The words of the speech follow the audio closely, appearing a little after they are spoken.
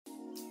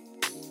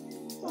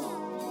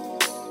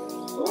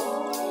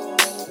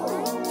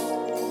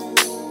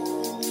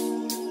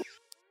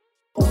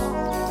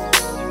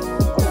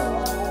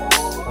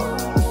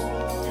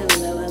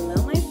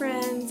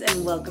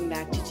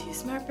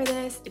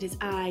It is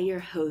I,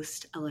 your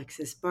host,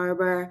 Alexis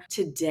Barber.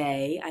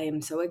 Today, I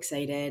am so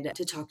excited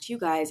to talk to you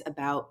guys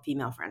about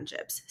female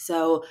friendships.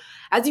 So,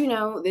 as you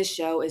know, this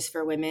show is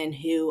for women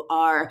who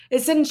are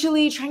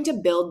essentially trying to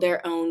build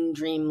their own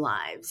dream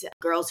lives.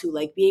 Girls who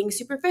like being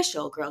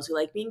superficial, girls who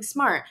like being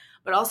smart,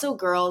 but also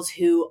girls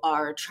who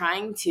are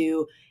trying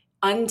to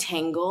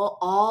untangle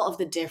all of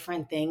the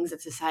different things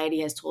that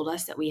society has told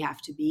us that we have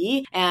to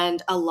be.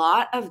 And a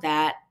lot of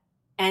that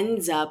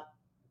ends up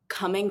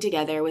coming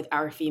together with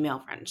our female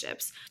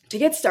friendships. To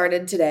get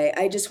started today,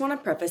 I just want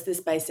to preface this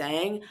by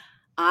saying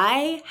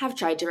I have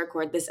tried to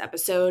record this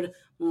episode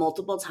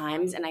multiple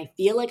times and I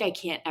feel like I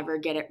can't ever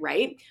get it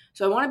right.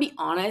 So I want to be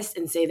honest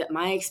and say that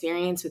my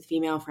experience with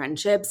female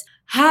friendships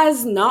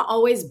has not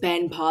always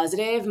been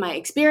positive. My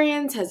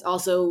experience has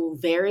also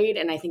varied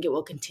and I think it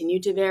will continue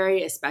to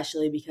vary,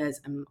 especially because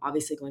I'm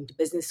obviously going to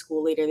business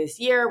school later this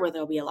year where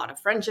there'll be a lot of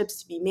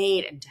friendships to be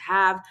made and to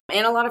have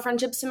and a lot of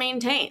friendships to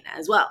maintain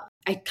as well.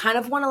 I kind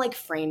of want to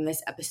frame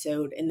this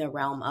episode in the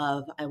realm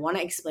of I want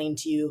to explain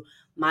to you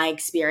my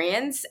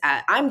experience.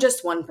 I'm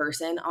just one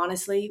person,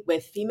 honestly,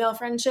 with female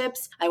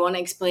friendships. I want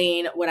to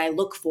explain what I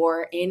look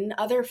for in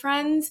other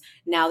friends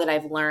now that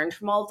I've learned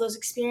from all of those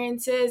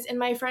experiences in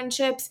my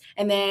friendships.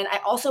 And then I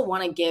also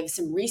want to give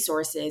some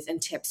resources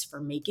and tips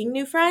for making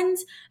new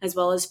friends, as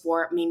well as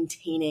for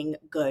maintaining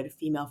good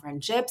female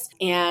friendships.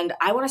 And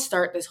I want to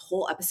start this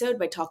whole episode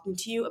by talking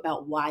to you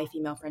about why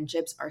female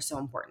friendships are so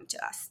important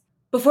to us.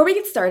 Before we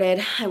get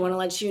started, I want to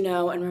let you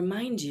know and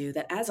remind you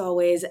that, as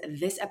always,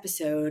 this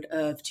episode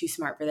of Too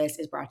Smart for This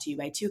is brought to you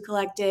by Two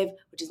Collective,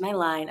 which is my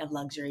line of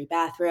luxury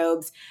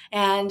bathrobes.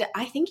 And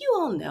I think you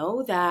all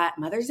know that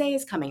Mother's Day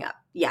is coming up.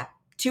 Yeah,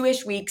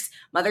 2-ish weeks,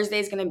 Mother's Day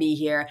is going to be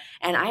here,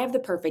 and I have the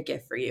perfect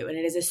gift for you, and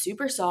it is a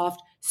super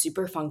soft,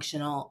 super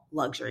functional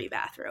luxury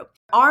bathrobe.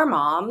 Our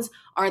moms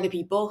are the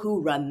people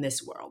who run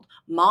this world.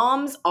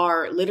 Moms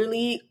are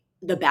literally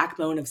the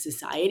backbone of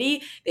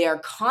society. They are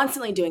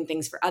constantly doing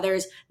things for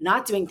others,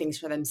 not doing things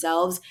for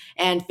themselves,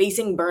 and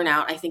facing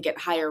burnout, I think, at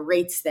higher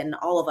rates than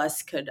all of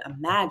us could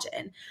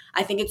imagine.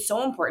 I think it's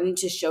so important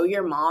to show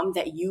your mom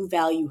that you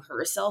value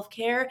her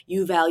self-care,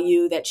 you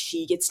value that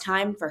she gets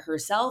time for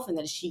herself, and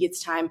that she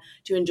gets time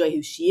to enjoy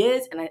who she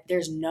is, and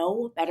there's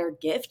no better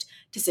gift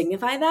to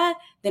signify that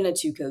than a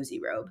Too Cozy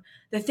robe.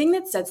 The thing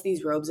that sets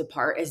these robes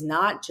apart is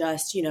not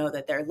just,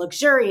 that they're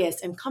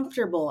luxurious and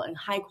comfortable and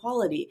high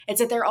quality. It's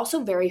that they're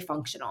also very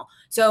functional.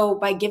 So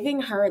by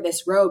giving her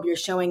this robe, you're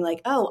showing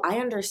oh, I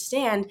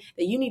understand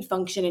that you need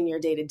function in your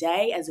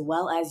day-to-day as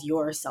well as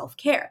your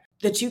self-care.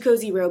 The Too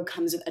Cozy robe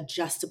comes with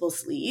adjustable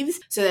sleeves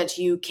so that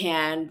you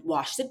can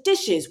wash the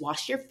dishes,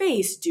 wash your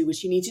face, do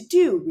what you need to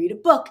do, read a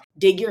book,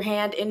 dig your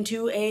hand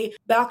into a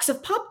box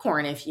of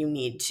popcorn if you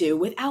need to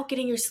without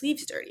getting your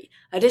sleeves dirty.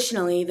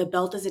 Additionally, the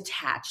belt is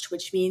attached,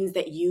 which means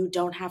that you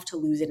don't have to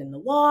lose it in the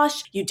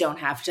wash. You don't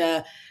have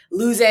to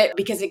lose it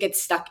because it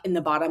gets stuck in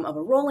the bottom of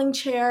a rolling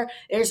chair.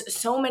 There's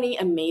so many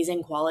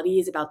amazing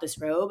qualities about this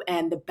robe.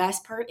 And the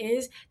best part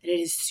is that it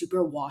is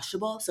super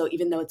washable. So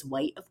even though it's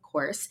white, of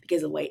course,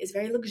 because the white is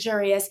very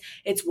luxurious,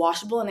 it's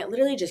washable and it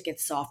literally just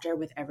gets softer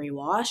with every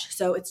wash.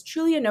 So it's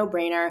truly a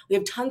no-brainer. We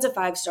have tons of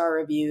 5-star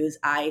reviews.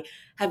 I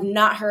have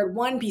not heard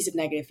one piece of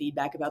negative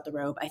feedback about the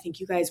robe. I think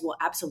you guys will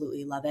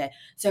absolutely love it.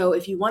 So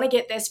if you want to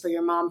get this for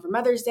your mom for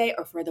Mother's Day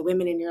or for the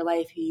women in your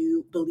life who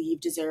you believe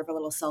deserve a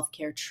little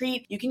self-care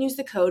treat, you can use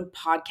the code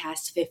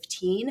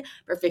podcast15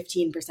 for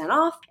 15%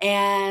 off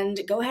and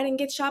go ahead and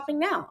get shopping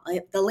now.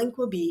 The link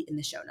will be in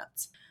the show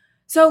notes.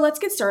 So let's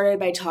get started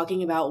by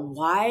talking about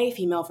why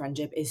female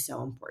friendship is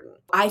so important.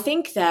 I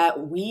think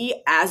that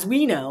we, as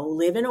we know,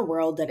 live in a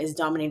world that is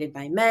dominated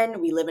by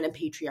men. We live in a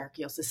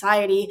patriarchal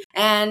society,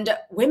 and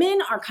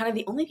women are kind of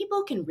the only people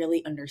who can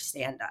really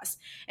understand us.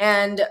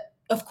 And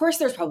of course,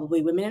 there's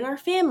probably women in our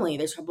family.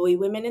 There's probably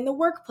women in the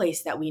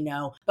workplace that we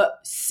know.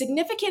 But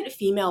significant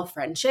female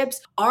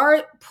friendships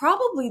are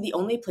probably the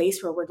only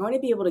place where we're going to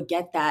be able to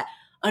get that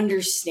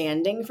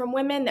understanding from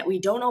women that we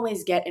don't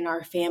always get in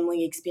our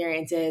family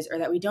experiences or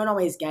that we don't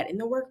always get in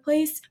the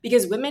workplace,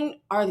 because women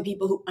are the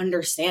people who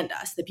understand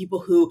us, the people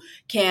who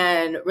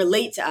can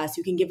relate to us,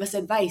 who can give us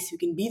advice, who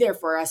can be there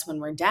for us when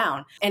we're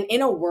down. And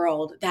in a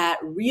world that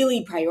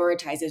really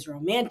prioritizes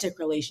romantic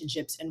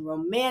relationships and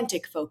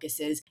romantic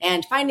focuses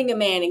and finding a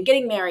man and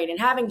getting married and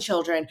having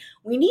children,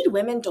 we need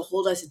women to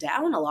hold us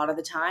down a lot of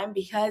the time,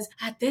 because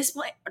at this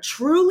point,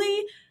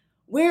 truly,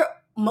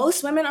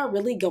 most women are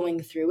really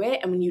going through it.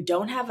 And when you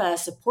don't have a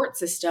support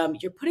system,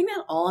 you're putting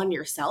that all on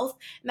yourself.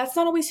 And that's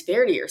not always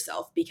fair to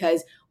yourself,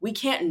 because we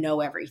can't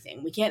know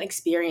everything. We can't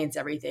experience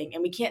everything,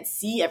 and we can't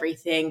see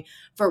everything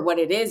for what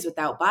it is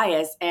without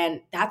bias.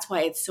 And that's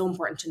why it's so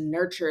important to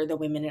nurture the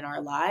women in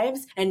our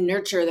lives and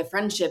nurture the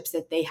friendships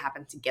that they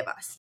happen to give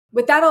us.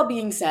 With that all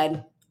being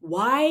said,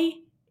 why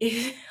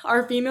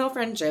are female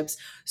friendships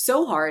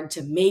so hard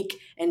to make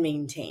and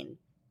maintain?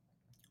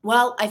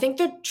 Well, I think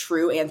the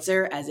true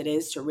answer, as it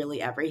is to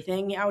really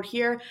everything out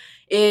here,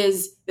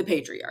 is the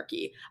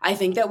patriarchy. I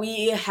think that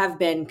we have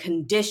been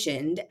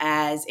conditioned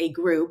as a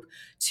group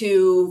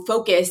to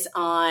focus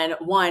on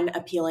one,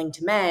 appealing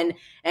to men,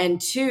 and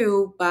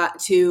two,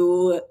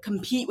 to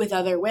compete with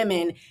other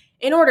women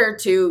in order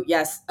to,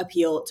 yes,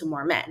 appeal to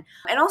more men.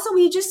 And also,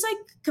 we just like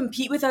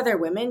compete with other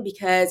women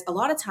because a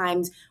lot of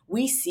times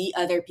we see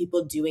other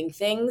people doing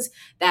things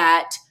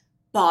that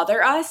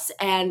bother us.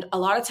 And a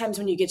lot of times,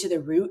 when you get to the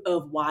root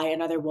of why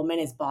another woman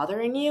is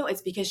bothering you,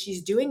 it's because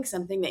she's doing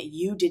something that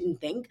you didn't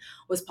think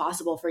was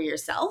possible for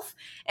yourself.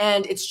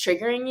 And it's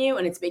triggering you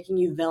and it's making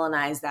you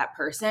villainize that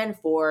person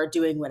for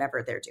doing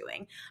whatever they're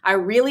doing. I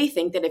really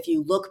think that if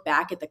you look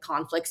back at the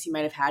conflicts you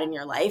might have had in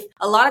your life,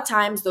 a lot of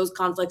times those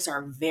conflicts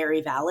are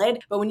very valid.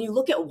 But when you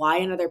look at why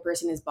another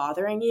person is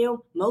bothering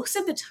you, most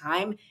of the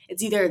time,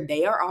 it's either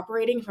they are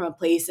operating from a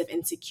place of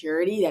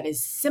insecurity that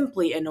is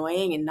simply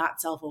annoying and not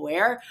self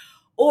aware,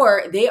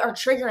 or they are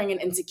triggering an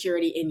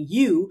insecurity in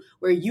you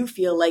where you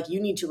feel like you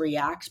need to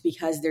react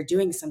because they're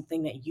doing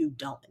something that you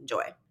don't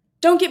enjoy.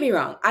 Don't get me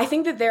wrong. I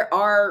think that there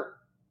are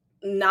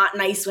not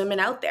nice women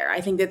out there. I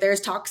think that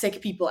there's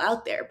toxic people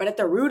out there. But at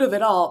the root of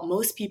it all,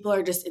 most people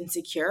are just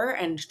insecure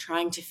and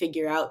trying to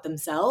figure out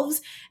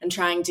themselves and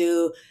trying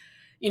to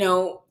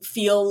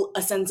feel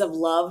a sense of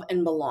love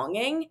and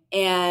belonging.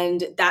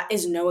 And that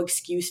is no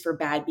excuse for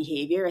bad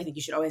behavior. I think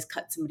you should always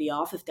cut somebody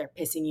off if they're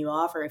pissing you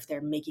off or if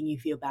they're making you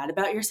feel bad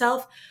about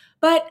yourself.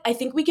 But I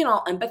think we can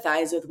all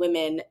empathize with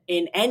women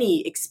in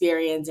any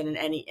experience and in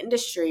any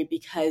industry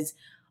because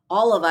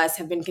all of us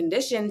have been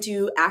conditioned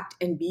to act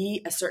and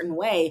be a certain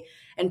way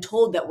and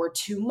told that we're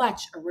too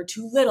much or we're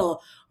too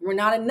little or we're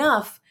not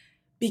enough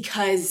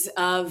because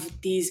of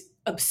these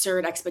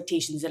absurd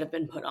expectations that have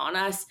been put on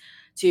us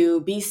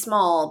to be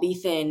small, be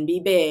thin, be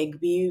big,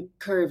 be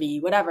curvy,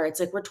 whatever. It's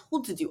like we're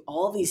told to do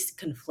all these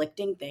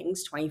conflicting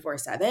things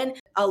 24/7.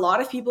 A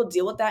lot of people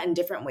deal with that in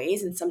different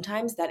ways, and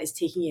sometimes that is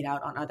taking it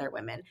out on other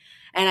women.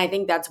 And I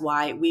think that's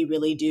why we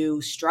really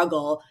do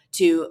struggle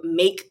to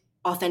make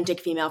authentic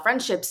female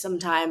friendships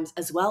sometimes,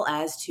 as well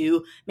as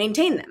to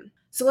maintain them.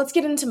 So let's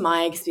get into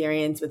my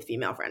experience with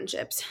female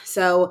friendships.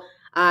 So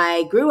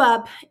I grew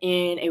up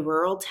in a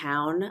rural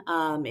town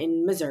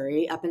in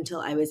Missouri up until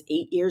I was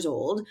 8 years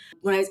old.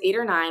 When I was 8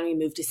 or 9, we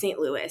moved to St.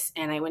 Louis,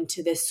 and I went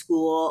to this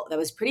school that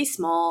was pretty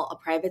small, a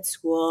private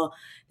school.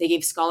 They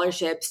gave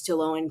scholarships to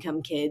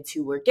low-income kids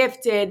who were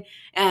gifted,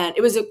 and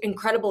it was an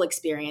incredible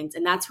experience.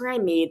 And that's where I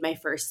made my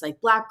first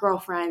Black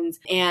girlfriends,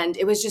 and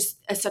it was just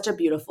such a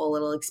beautiful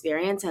little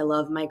experience. I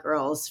love my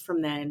girls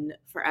from then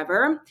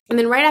forever. And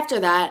then right after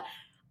that,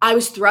 I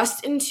was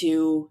thrust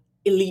into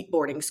elite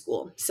boarding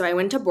school. So I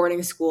went to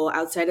boarding school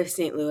outside of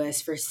St.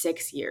 Louis for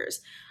 6 years.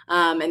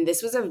 And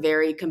this was a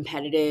very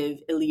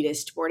competitive,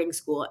 elitist boarding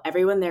school.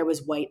 Everyone there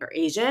was white or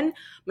Asian,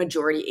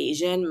 majority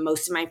Asian.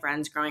 Most of my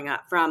friends growing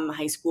up from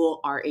high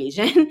school are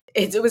Asian.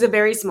 It was a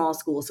very small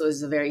school, so it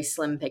was a very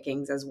slim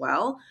pickings as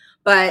well.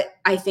 But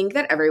I think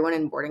that everyone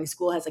in boarding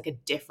school has a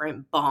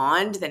different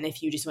bond than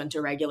if you just went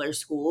to regular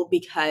school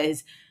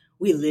because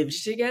we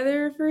lived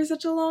together for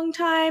such a long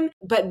time.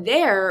 But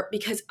there,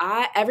 because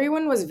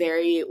everyone was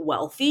very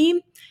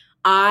wealthy,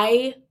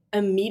 I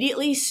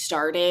immediately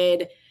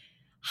started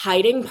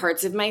hiding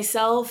parts of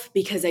myself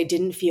because I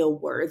didn't feel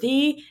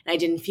worthy and I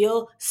didn't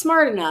feel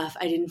smart enough.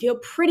 I didn't feel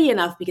pretty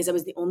enough because I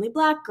was the only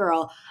Black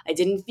girl. I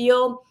didn't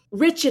feel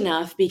rich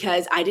enough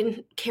because I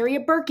didn't carry a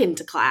Birkin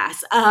to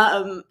class.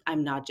 I'm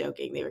not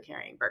joking. They were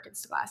carrying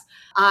Birkins to class.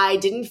 I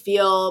didn't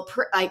feel,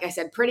 like I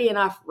said, pretty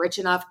enough, rich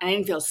enough, and I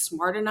didn't feel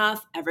smart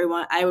enough.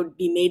 I would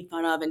be made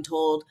fun of and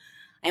told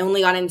I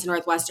only got into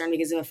Northwestern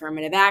because of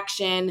affirmative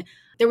action.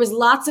 There was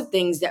lots of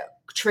things that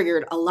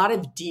triggered a lot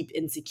of deep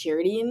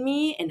insecurity in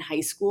me in high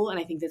school. And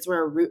I think that's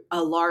where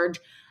a large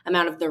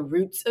amount of the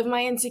roots of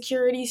my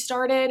insecurity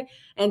started.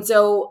 And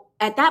so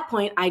at that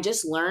point, I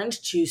just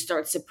learned to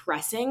start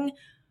suppressing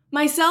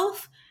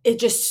myself. It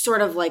just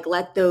sort of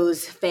let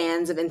those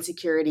fans of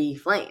insecurity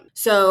flame.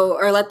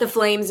 Or let the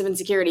flames of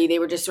insecurity, they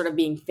were just sort of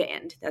being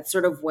fanned. That's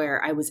sort of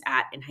where I was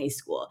at in high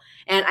school.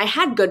 And I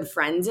had good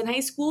friends in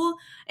high school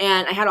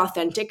and I had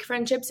authentic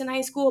friendships in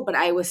high school, but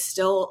I was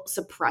still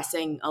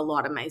suppressing a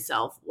lot of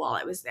myself while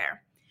I was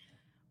there.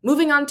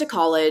 Moving on to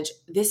college,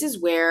 this is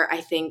where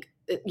I think,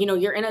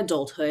 you're in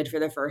adulthood for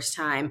the first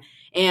time.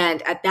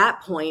 And at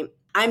that point,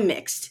 I'm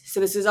mixed. So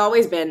this has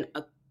always been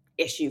an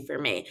issue for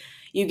me.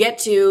 You get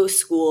to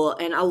school,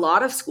 and a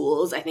lot of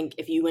schools, I think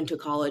if you went to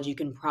college, you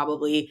can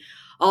probably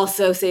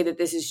also say that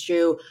this is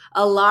true.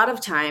 A lot of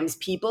times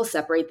people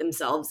separate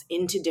themselves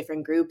into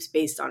different groups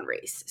based on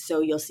race.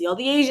 So you'll see all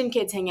the Asian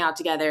kids hang out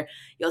together.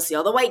 You'll see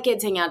all the white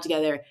kids hang out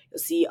together. You'll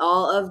see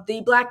all of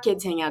the Black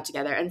kids hang out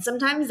together. And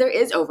sometimes there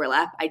is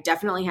overlap. I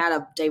definitely had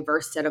a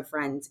diverse set of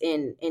friends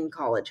in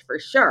college for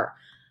sure.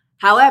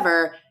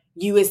 However,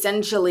 you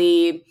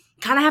essentially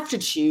kind of have to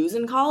choose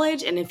in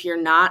college. And if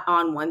you're not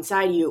on one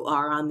side, you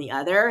are on the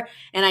other.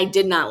 And I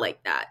did not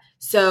like that.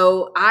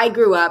 So I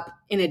grew up,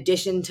 in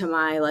addition to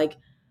my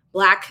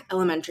Black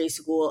elementary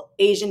school,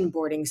 Asian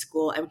boarding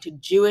school. I went to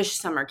Jewish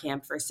summer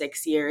camp for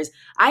 6 years.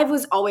 I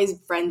was always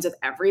friends with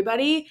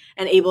everybody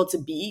and able to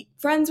be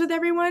friends with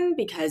everyone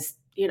because,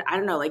 I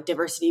don't know, like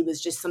diversity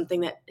was just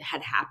something that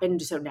had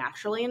happened so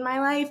naturally in my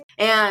life.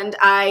 And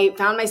I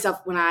found myself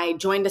when I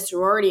joined a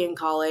sorority in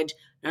college,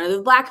 none of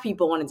the Black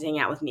people wanted to hang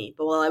out with me.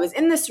 But while I was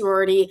in the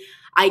sorority,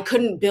 I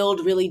couldn't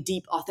build really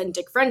deep,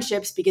 authentic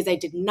friendships because I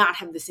did not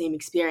have the same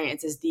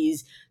experience as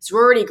these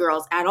sorority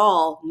girls at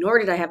all, nor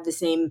did I have the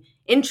same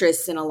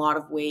interests in a lot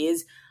of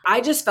ways.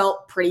 I just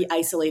felt pretty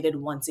isolated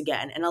once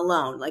again and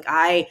alone. Like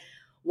I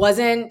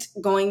wasn't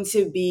going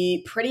to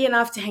be pretty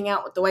enough to hang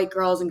out with the white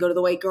girls and go to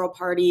the white girl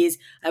parties.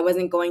 I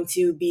wasn't going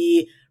to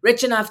be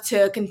rich enough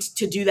to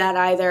do that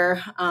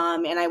either.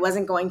 And I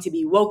wasn't going to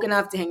be woke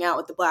enough to hang out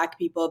with the Black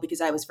people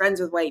because I was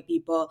friends with white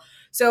people.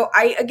 So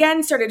I,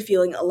 again, started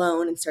feeling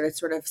alone and started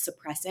sort of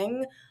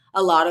suppressing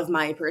a lot of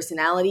my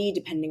personality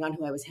depending on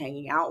who I was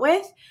hanging out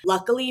with.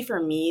 Luckily for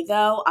me,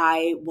 though,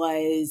 I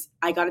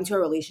got into a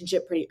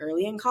relationship pretty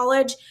early in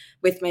college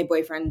with my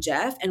boyfriend,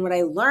 Jeff. And what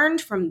I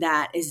learned from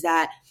that is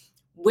that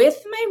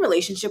with my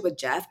relationship with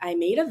Jeff, I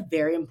made a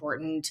very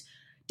important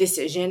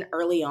decision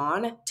early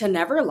on to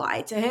never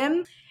lie to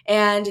him.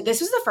 And this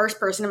was the first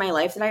person in my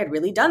life that I had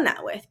really done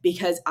that with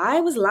because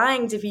I was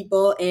lying to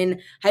people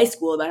in high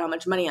school about how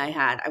much money I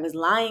had. I was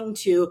lying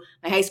to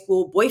my high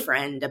school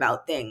boyfriend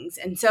about things.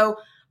 And so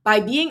by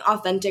being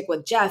authentic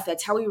with Jeff,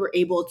 that's how we were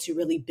able to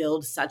really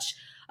build such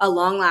a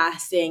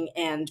long-lasting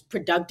and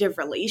productive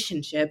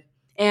relationship.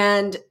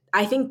 And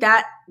I think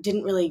that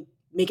didn't really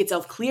make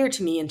itself clear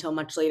to me until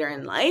much later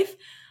in life.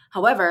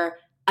 However,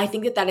 I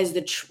think that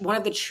is one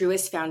of the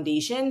truest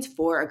foundations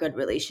for a good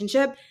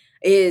relationship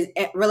is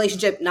a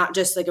relationship, not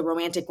just like a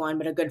romantic one,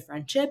 but a good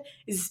friendship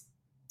is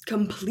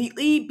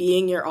completely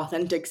being your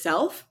authentic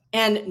self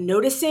and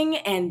noticing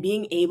and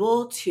being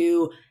able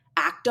to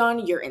act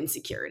on your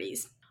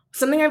insecurities.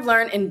 Something I've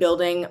learned in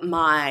building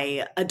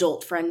my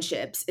adult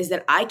friendships is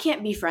that I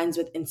can't be friends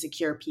with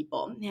insecure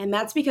people. And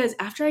that's because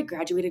after I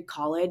graduated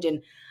college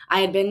and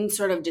I had been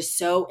sort of just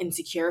so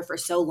insecure for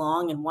so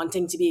long and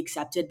wanting to be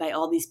accepted by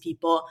all these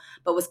people,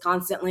 but was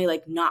constantly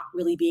like not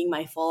really being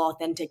my full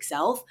authentic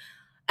self.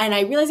 And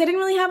I realized I didn't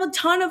really have a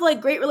ton of like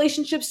great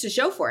relationships to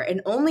show for it.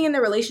 And only in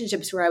the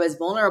relationships where I was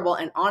vulnerable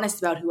and honest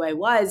about who I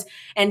was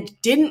and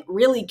didn't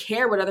really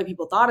care what other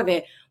people thought of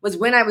it was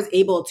when I was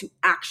able to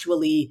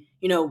actually,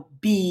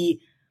 be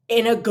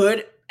in a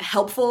good,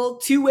 helpful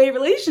two-way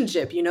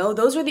relationship.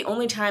 Those were the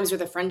only times where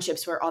the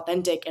friendships were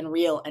authentic and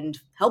real and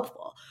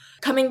helpful.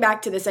 Coming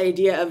back to this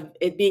idea of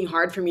it being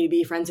hard for me to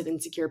be friends with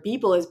insecure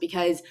people is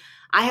because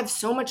I have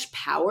so much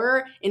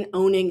power in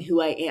owning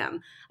who I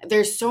am.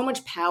 There's so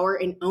much power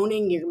in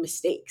owning your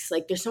mistakes.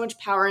 Like there's so much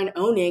power in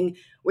owning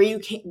where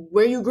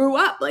you grew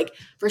up. Like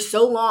for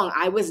so long,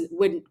 I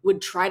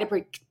would try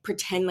to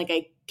pretend like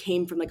I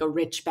came from like a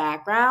rich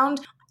background.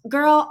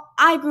 Girl,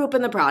 I grew up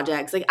in the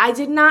projects. Like I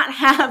did not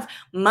have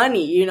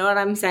money. You know what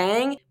I'm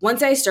saying?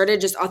 Once I started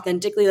just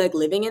authentically like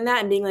living in that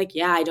and being like,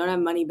 yeah, I don't have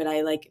money, but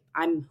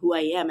I'm who I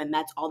am and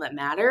that's all that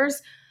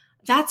matters.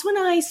 That's when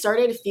I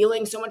started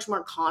feeling so much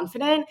more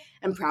confident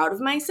and proud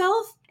of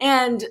myself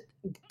and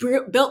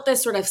built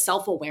this sort of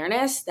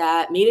self-awareness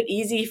that made it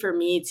easy for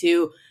me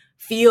to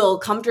feel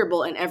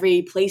comfortable in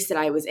every place that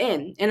I was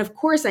in. And of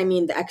course, I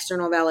mean the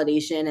external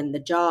validation and the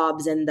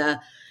jobs and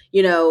the,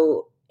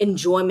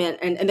 enjoyment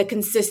and the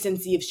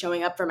consistency of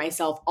showing up for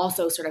myself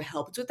also sort of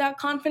helped with that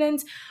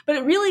confidence.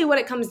 But really what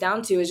it comes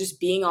down to is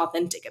just being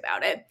authentic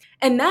about it.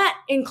 And that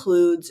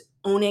includes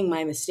owning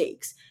my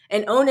mistakes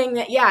and owning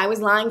that, yeah, I was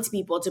lying to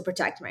people to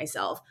protect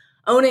myself.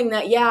 Owning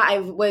that, yeah, I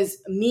was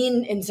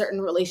mean in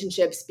certain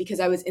relationships because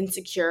I was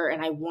insecure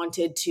and I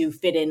wanted to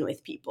fit in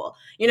with people,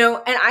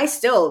 and I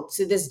still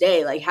to this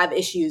day like have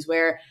issues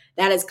where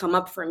that has come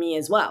up for me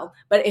as well.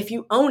 But if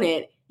you own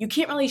it, you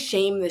can't really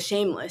shame the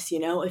shameless,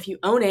 If you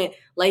own it,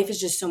 life is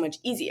just so much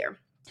easier.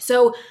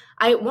 So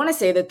I want to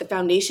say that the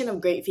foundation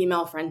of great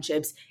female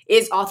friendships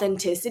is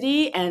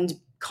authenticity and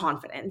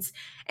confidence.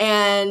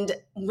 And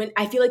when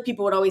I feel like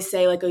people would always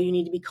say like, oh, you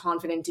need to be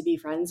confident to be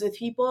friends with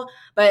people.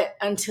 But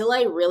until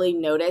I really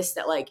noticed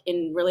that like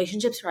in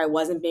relationships where I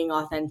wasn't being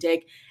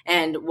authentic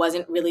and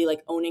wasn't really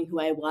like owning who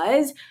I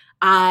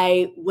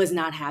was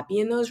not happy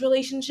in those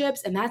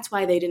relationships. And that's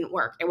why they didn't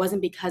work. It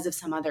wasn't because of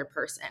some other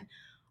person.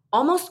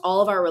 Almost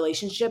all of our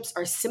relationships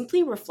are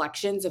simply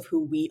reflections of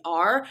who we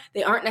are.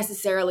 They aren't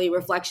necessarily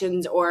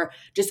reflections or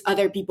just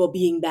other people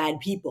being bad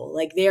people.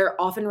 Like they're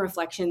often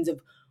reflections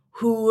of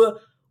who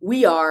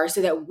we are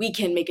so that we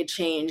can make a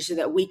change, so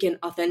that we can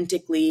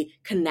authentically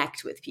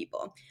connect with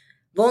people.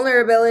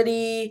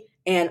 Vulnerability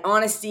and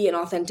honesty and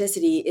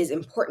authenticity is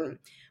important.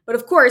 But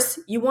of course,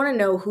 you want to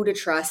know who to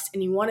trust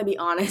and you want to be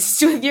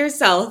honest with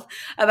yourself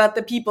about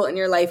the people in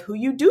your life who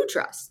you do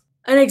trust.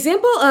 An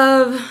example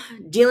of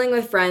dealing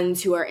with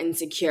friends who are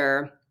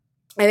insecure,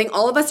 I think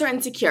all of us are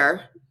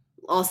insecure.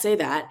 I'll say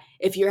that.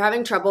 If you're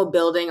having trouble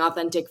building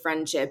authentic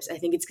friendships, I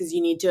think it's because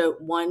you need to,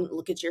 one,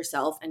 look at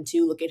yourself, and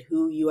two, look at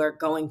who you are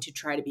going to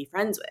try to be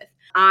friends with.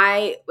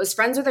 I was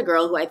friends with a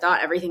girl who I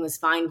thought everything was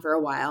fine for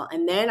a while,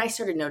 and then I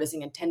started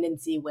noticing a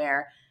tendency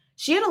where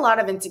she had a lot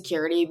of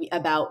insecurity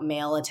about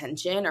male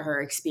attention or her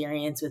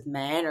experience with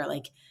men or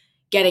like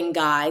getting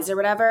guys or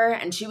whatever,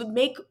 and she would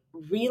make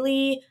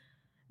really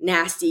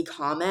nasty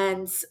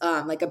comments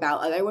like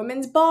about other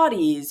women's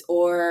bodies,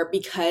 or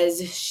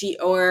because she,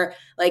 or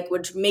like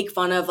would make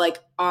fun of like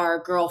our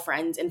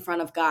girlfriends in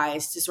front of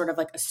guys to sort of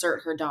like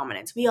assert her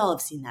dominance. We all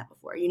have seen that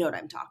before. You know what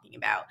I'm talking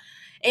about.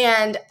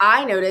 And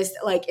I noticed,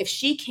 like, if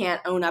she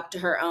can't own up to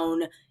her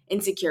own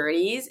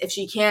insecurities, if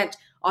she can't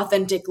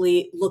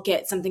authentically look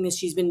at something that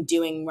she's been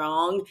doing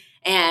wrong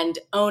and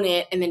own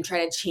it and then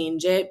try to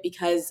change it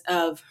because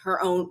of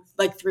her own,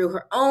 like through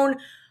her own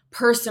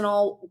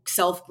personal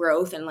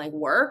self-growth and like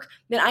work,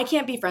 then I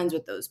can't be friends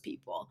with those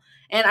people.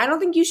 And I don't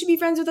think you should be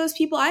friends with those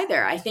people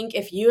either. I think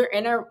if you're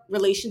in a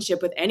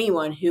relationship with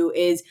anyone who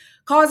is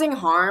causing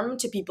harm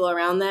to people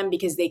around them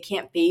because they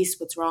can't face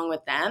what's wrong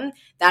with them,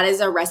 that is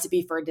a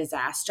recipe for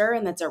disaster.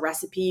 And that's a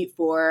recipe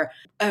for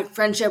a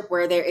friendship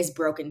where there is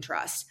broken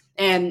trust.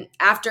 And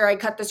after I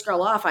cut this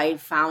girl off, I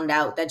found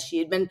out that she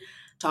had been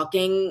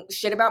talking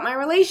shit about my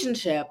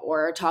relationship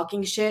or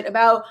talking shit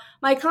about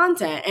my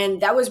content.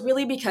 And that was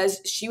really because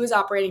she was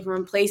operating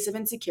from a place of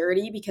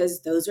insecurity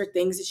because those are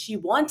things that she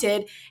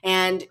wanted.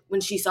 And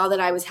when she saw that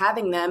I was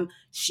having them,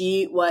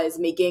 she was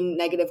making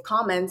negative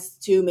comments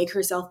to make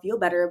herself feel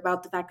better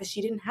about the fact that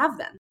she didn't have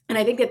them. And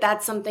I think that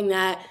that's something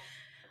that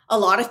a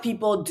lot of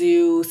people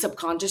do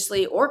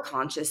subconsciously or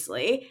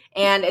consciously.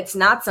 And it's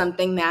not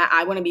something that I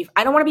don't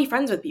want to be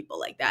friends with people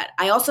like that.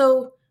 I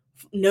also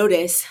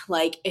notice,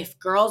 like, if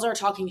girls are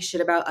talking shit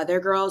about other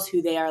girls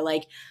who they are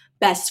like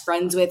best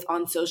friends with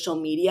on social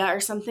media or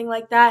something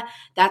like that,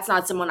 that's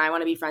not someone I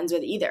want to be friends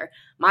with either.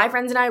 My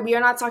friends and I, we are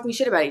not talking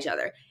shit about each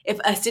other. If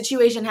a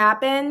situation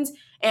happens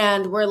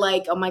and we're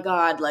like, oh my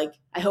God, like,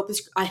 I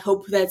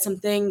hope that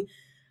something,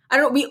 I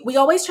don't know, we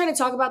always try to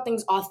talk about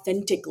things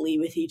authentically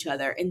with each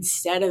other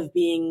instead of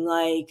being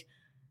like,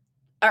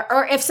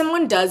 or if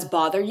someone does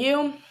bother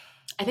you,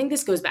 I think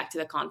this goes back to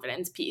the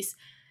confidence piece.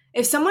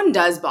 If someone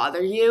does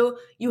bother you,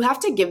 you have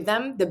to give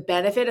them the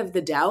benefit of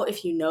the doubt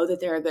if you know that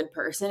they're a good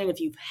person and if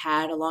you've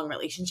had a long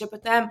relationship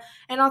with them,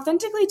 and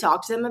authentically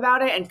talk to them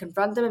about it and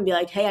confront them and be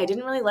like, hey, I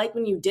didn't really like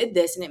when you did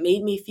this and it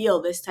made me feel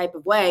this type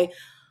of way.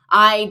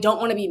 I don't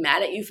want to be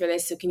mad at you for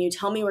this. So can you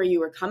tell me where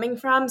you were coming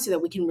from so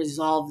that we can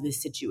resolve this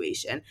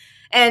situation?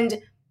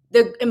 And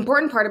the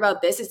important part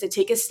about this is to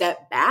take a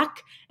step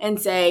back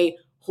and say,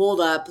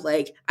 hold up,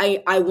 like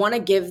I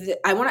want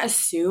to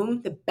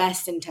assume the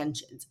best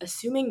intentions.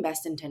 Assuming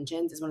best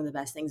intentions is one of the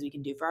best things we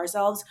can do for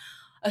ourselves.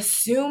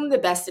 Assume the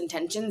best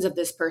intentions of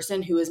this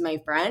person who is my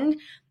friend.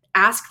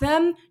 Ask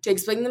them to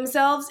explain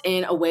themselves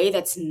in a way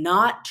that's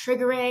not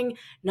triggering,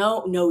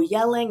 no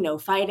yelling, no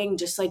fighting,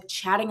 just like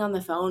chatting on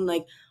the phone,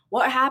 like,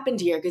 what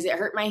happened here? Because it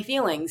hurt my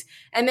feelings.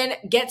 And then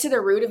get to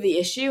the root of the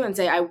issue and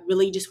say, I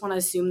really just want to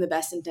assume the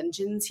best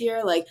intentions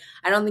here. Like,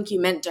 I don't think you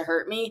meant to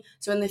hurt me.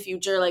 So in the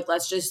future, like,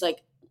 let's just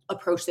like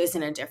approach this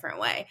in a different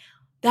way.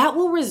 That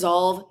will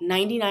resolve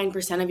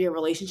 99% of your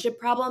relationship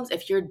problems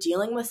if you're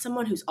dealing with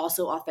someone who's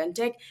also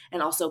authentic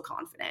and also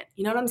confident.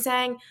 You know what I'm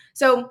saying?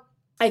 So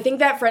I think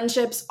that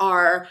friendships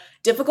are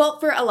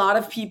difficult for a lot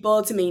of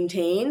people to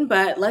maintain,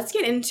 but let's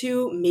get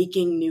into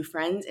making new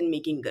friends and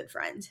making good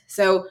friends.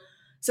 So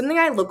something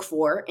I look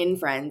for in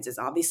friends is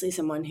obviously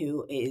someone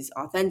who is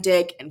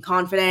authentic and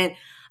confident,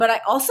 but I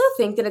also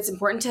think that it's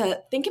important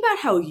to think about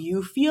how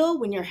you feel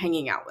when you're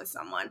hanging out with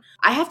someone.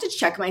 I have to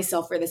check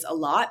myself for this a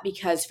lot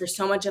because for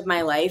so much of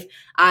my life,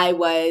 I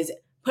was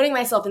putting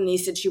myself in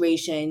these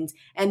situations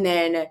and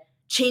then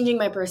changing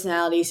my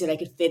personality so that I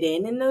could fit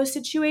in those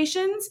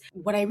situations.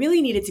 What I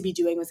really needed to be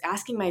doing was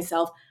asking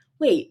myself,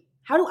 wait,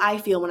 how do I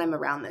feel when I'm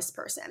around this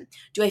person?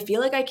 Do I feel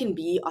like I can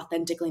be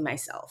authentically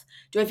myself?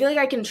 Do I feel like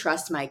I can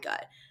trust my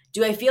gut?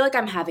 Do I feel like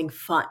I'm having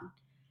fun?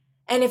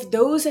 And if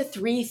those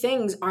three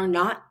things are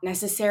not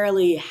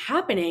necessarily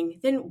happening,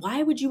 then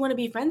why would you want to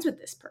be friends with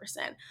this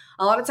person?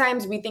 A lot of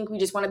times we think we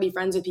just want to be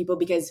friends with people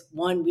because,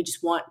 one, we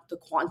just want the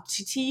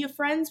quantity of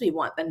friends. We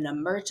want the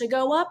number to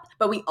go up,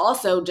 but we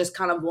also just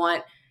kind of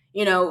want,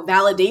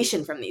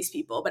 validation from these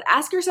people. But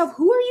ask yourself,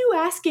 who are you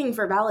asking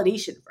for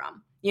validation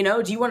from?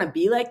 Do you want to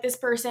be like this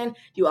person? Do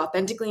you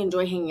authentically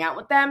enjoy hanging out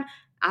with them?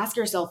 Ask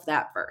yourself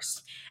that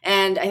first.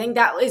 And I think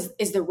that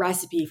is the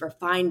recipe for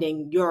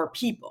finding your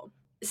people.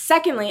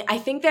 Secondly, I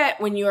think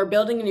that when you are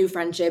building new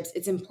friendships,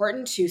 it's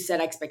important to set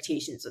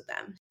expectations with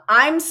them.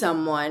 I'm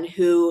someone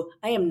who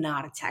I am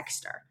not a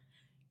texter.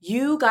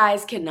 You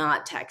guys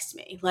cannot text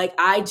me. Like,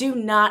 I do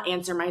not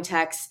answer my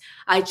texts.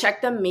 I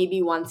check them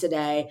maybe once a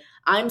day.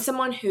 I'm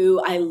someone who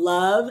I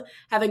love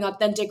having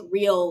authentic,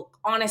 real,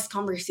 honest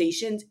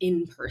conversations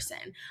in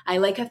person. I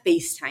like a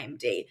FaceTime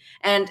date.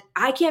 And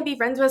I can't be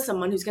friends with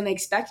someone who's going to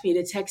expect me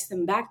to text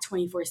them back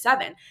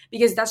 24/7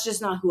 because that's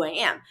just not who I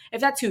am.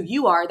 If that's who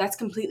you are, that's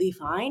completely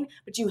fine.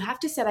 But you have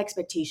to set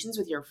expectations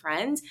with your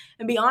friends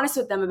and be honest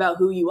with them about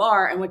who you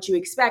are and what you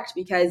expect,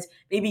 because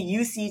maybe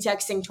you see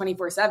texting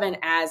 24/7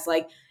 as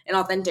like an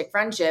authentic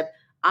friendship.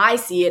 I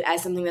see it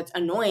as something that's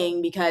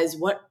annoying because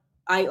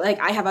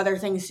I have other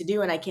things to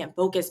do and I can't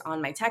focus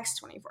on my text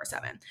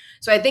 24/7.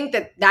 So I think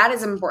that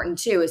is important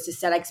too, is to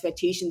set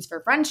expectations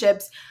for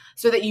friendships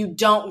so that you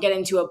don't get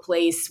into a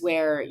place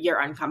where you're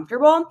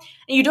uncomfortable. And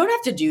you don't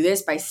have to do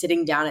this by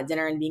sitting down at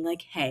dinner and being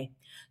like, hey,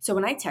 so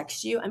when I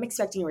text you, I'm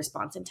expecting a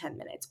response in 10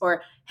 minutes.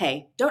 Or,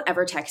 hey, don't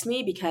ever text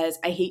me because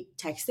I hate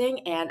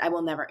texting and I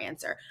will never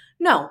answer.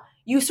 No,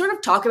 you sort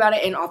of talk about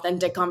it in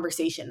authentic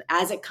conversation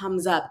as it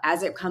comes up.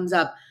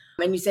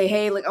 And you say,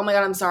 hey, like, oh my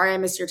God, I'm sorry I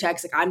missed your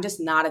text. Like, I'm just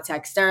not a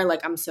texter.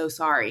 Like, I'm so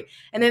sorry.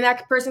 And then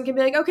that person can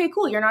be like, okay,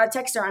 cool. You're not a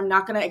texter. I'm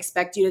not going to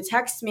expect you to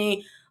text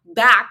me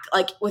back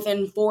like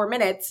within 4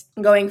 minutes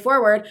going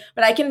forward.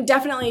 But I can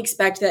definitely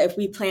expect that if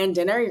we plan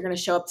dinner, you're going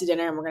to show up to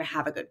dinner and we're going to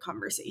have a good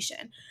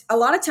conversation. A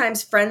lot of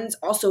times friends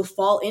also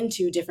fall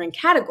into different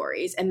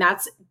categories, and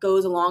that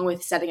goes along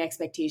with setting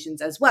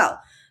expectations as well.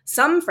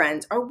 Some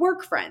friends are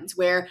work friends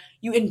where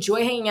you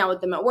enjoy hanging out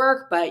with them at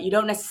work, but you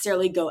don't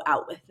necessarily go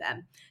out with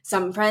them.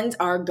 Some friends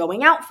are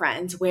going out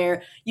friends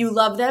where you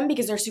love them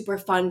because they're super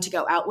fun to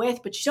go out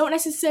with, but you don't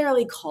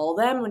necessarily call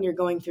them when you're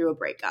going through a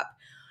breakup.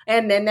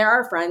 And then there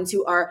are friends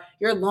who are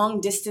your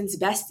long distance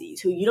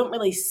besties who you don't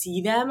really see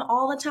them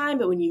all the time,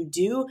 but when you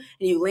do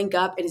and you link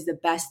up, it is the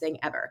best thing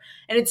ever.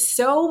 And it's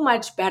so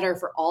much better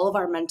for all of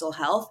our mental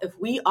health if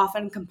we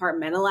often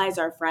compartmentalize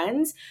our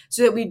friends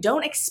so that we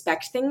don't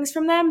expect things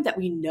from them that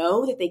we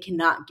know that they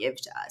cannot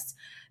give to us.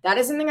 That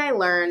is something I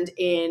learned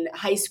in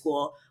high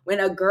school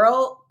when a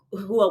girl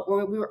who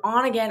we were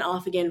on again,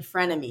 off again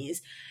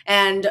frenemies.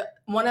 And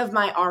one of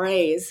my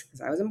RAs,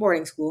 because I was in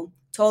boarding school,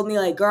 told me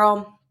like,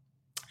 girl,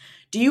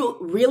 do you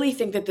really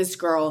think that this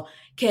girl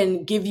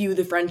can give you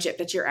the friendship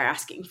that you're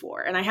asking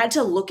for? And I had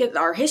to look at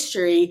our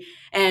history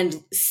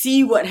and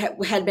see what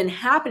had been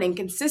happening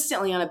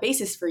consistently on a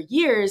basis for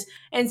years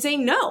and say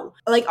no.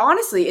 Like,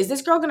 honestly, is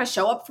this girl going to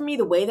show up for me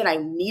the way that I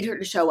need her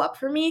to show up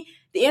for me?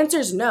 The answer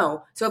is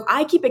no. So if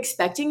I keep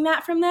expecting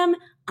that from them,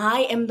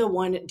 I am the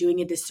one doing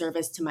a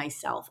disservice to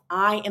myself.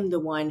 I am the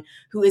one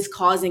who is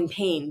causing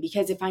pain,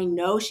 because if I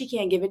know she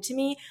can't give it to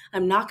me,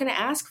 I'm not going to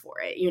ask for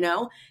it, you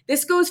know?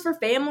 This goes for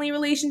family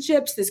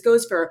relationships. This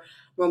goes for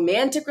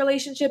romantic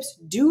relationships.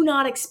 Do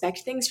not expect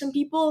things from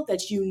people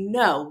that you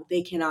know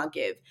they cannot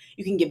give.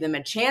 You can give them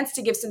a chance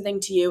to give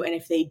something to you, and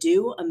if they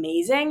do,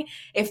 amazing.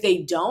 If they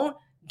don't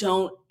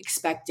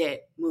expect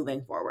it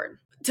moving forward.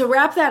 To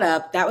wrap that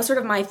up, that was sort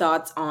of my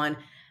thoughts on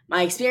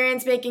my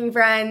experience making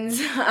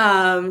friends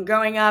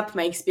growing up,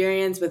 my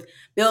experience with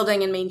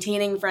building and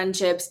maintaining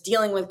friendships,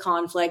 dealing with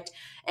conflict.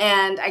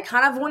 And I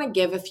kind of want to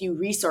give a few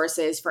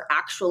resources for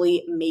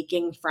actually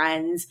making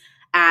friends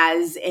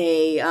as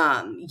a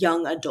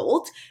young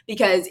adult,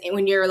 because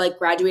when you're like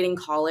graduating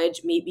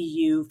college, maybe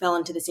you fell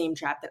into the same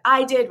trap that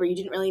I did, where you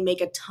didn't really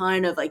make a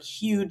ton of like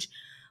huge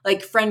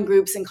like friend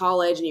groups in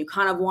college and you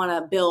kind of want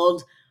to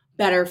build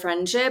better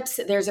friendships.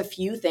 There's a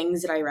few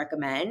things that I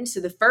recommend. So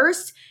the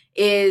first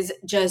is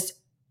just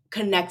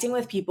connecting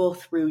with people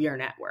through your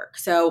network.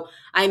 So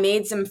I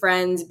made some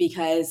friends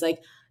because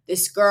like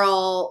this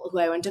girl who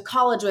I went to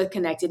college with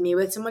connected me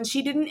with someone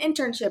she did an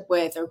internship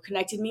with, or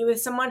connected me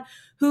with someone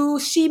who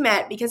she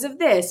met because of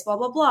this, blah,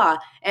 blah, blah.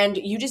 And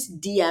you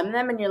just DM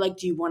them and you're like,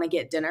 do you want to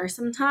get dinner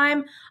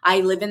sometime?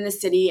 I live in the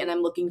city and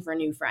I'm looking for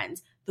new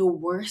friends. The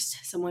worst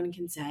someone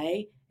can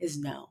say is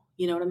no.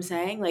 You know what I'm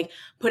saying? Like,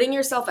 putting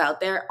yourself out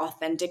there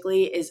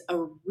authentically is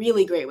a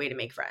really great way to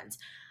make friends.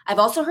 I've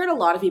also heard a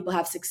lot of people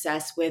have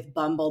success with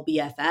Bumble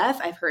BFF.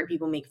 I've heard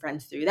people make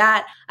friends through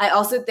that. I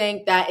also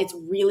think that it's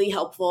really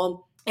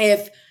helpful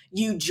if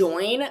you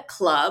join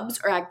clubs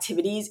or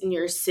activities in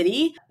your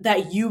city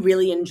that you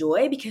really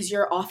enjoy, because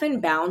you're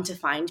often bound to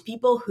find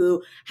people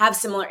who have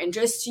similar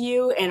interests to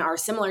you and are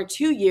similar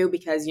to you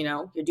because, you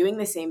know, you're doing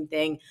the same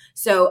thing.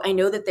 So I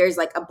know that there's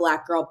like a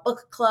Black Girl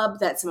Book Club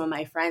that some of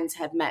my friends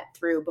have met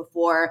through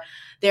before.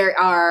 There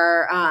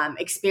are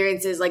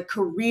experiences like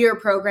career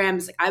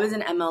programs. Like, I was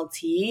in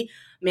MLT,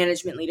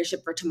 Management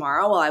Leadership for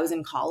Tomorrow, while I was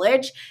in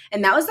college.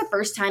 And that was the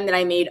first time that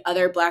I made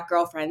other Black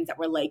girl friends that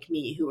were like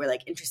me, who were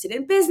like interested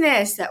in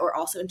business, that were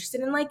also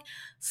interested in like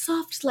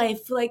soft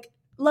life, like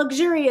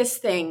luxurious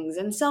things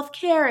and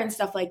self-care and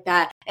stuff like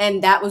that.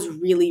 And that was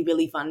really,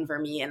 really fun for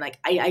me. And like,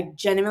 I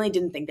genuinely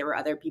didn't think there were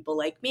other people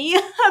like me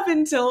up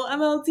until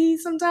MLT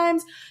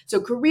sometimes.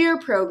 So career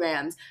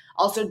programs.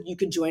 Also, you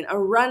could join a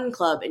run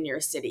club in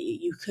your city.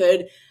 You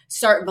could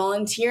start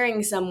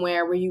volunteering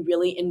somewhere where you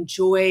really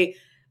enjoy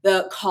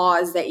the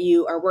cause that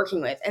you are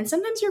working with. And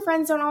sometimes your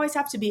friends don't always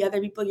have to be other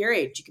people your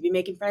age. You could be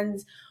making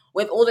friends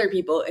with older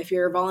people if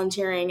you're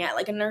volunteering at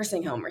like a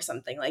nursing home or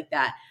something like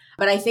that.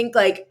 But I think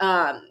like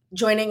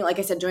joining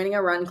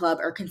a run club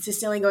or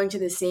consistently going to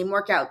the same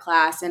workout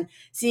class and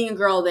seeing a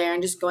girl there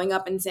and just going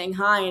up and saying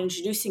hi and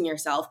introducing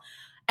yourself.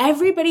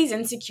 Everybody's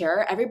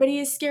insecure. Everybody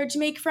is scared to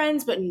make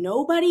friends, but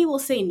nobody will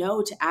say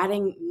no to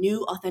adding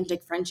new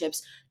authentic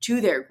friendships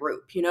to their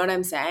group. You know what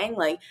I'm saying?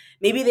 Like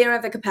maybe they don't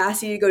have the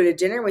capacity to go to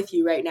dinner with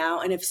you right now.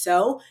 And if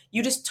so,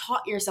 you just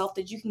taught yourself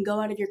that you can go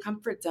out of your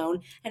comfort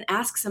zone and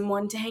ask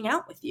someone to hang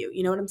out with you.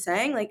 You know what I'm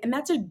saying? Like, and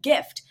that's a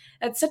gift.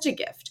 That's such a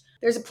gift.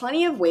 There's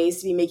plenty of ways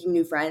to be making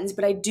new friends,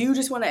 but I do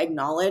just want to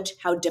acknowledge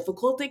how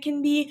difficult it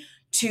can be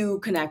to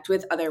connect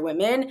with other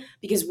women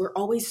because we're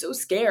always so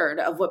scared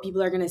of what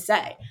people are going to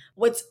say.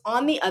 What's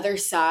on the other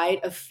side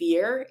of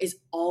fear is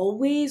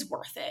always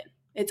worth it.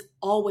 It's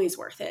always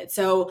worth it.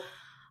 So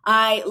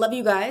I love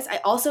you guys. I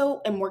also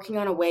am working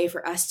on a way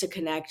for us to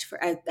connect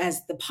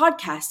as the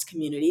podcast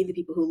community, the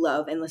people who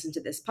love and listen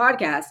to this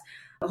podcast,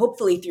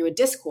 hopefully through a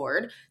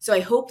Discord. So I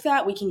hope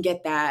that we can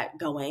get that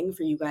going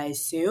for you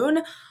guys soon.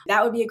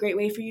 That would be a great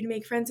way for you to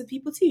make friends with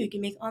people too. You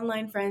can make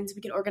online friends.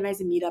 We can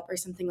organize a meetup or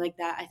something like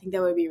that. I think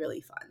that would be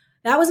really fun.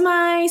 That was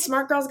my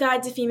Smart Girls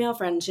Guide to Female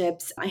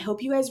Friendships. I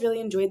hope you guys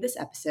really enjoyed this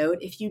episode.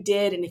 If you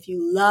did, and if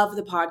you love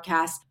the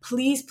podcast,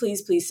 please,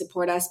 please, please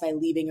support us by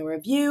leaving a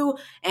review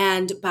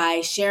and by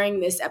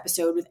sharing this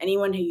episode with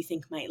anyone who you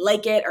think might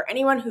like it or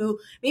anyone who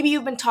maybe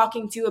you've been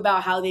talking to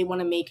about how they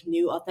want to make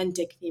new,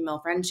 authentic female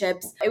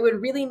friendships. It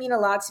would really mean a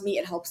lot to me.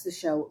 It helps the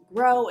show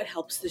grow. It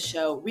helps the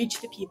show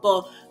reach the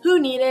people who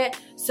need it.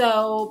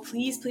 So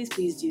please, please,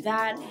 please do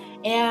that.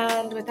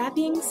 And with that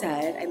being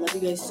said, I love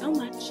you guys so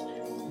much.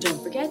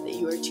 Don't forget that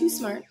you are too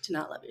smart to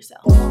not love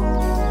yourself.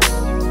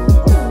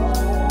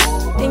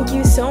 Thank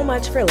you so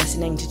much for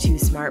listening to Too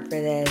Smart for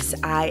This.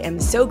 I am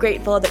so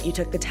grateful that you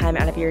took the time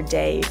out of your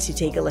day to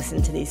take a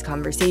listen to these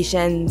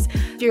conversations.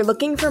 If you're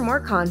looking for more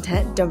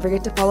content, don't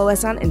forget to follow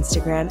us on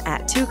Instagram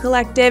at Too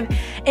Collective.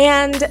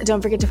 And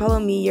don't forget to follow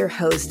me, your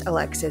host,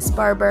 Alexis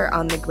Barber,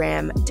 on the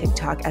gram,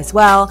 TikTok as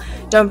well.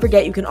 Don't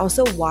forget, you can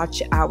also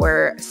watch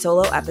our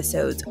solo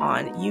episodes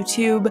on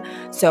YouTube.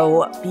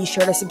 So be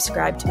sure to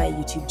subscribe to my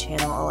YouTube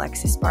channel,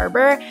 Alexis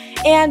Barber.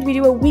 And we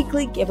do a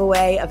weekly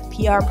giveaway of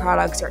PR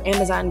products or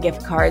Amazon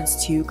gift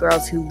cards to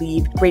girls who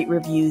leave great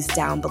reviews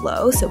down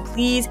below. So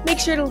please make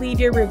sure to leave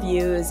your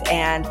reviews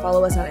and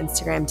follow us on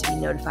Instagram to be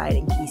notified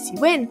in case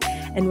you win.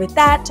 And with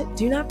that,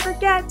 do not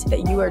forget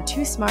that you are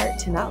too smart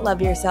to not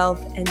love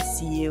yourself, and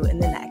see you in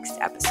the next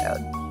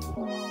episode.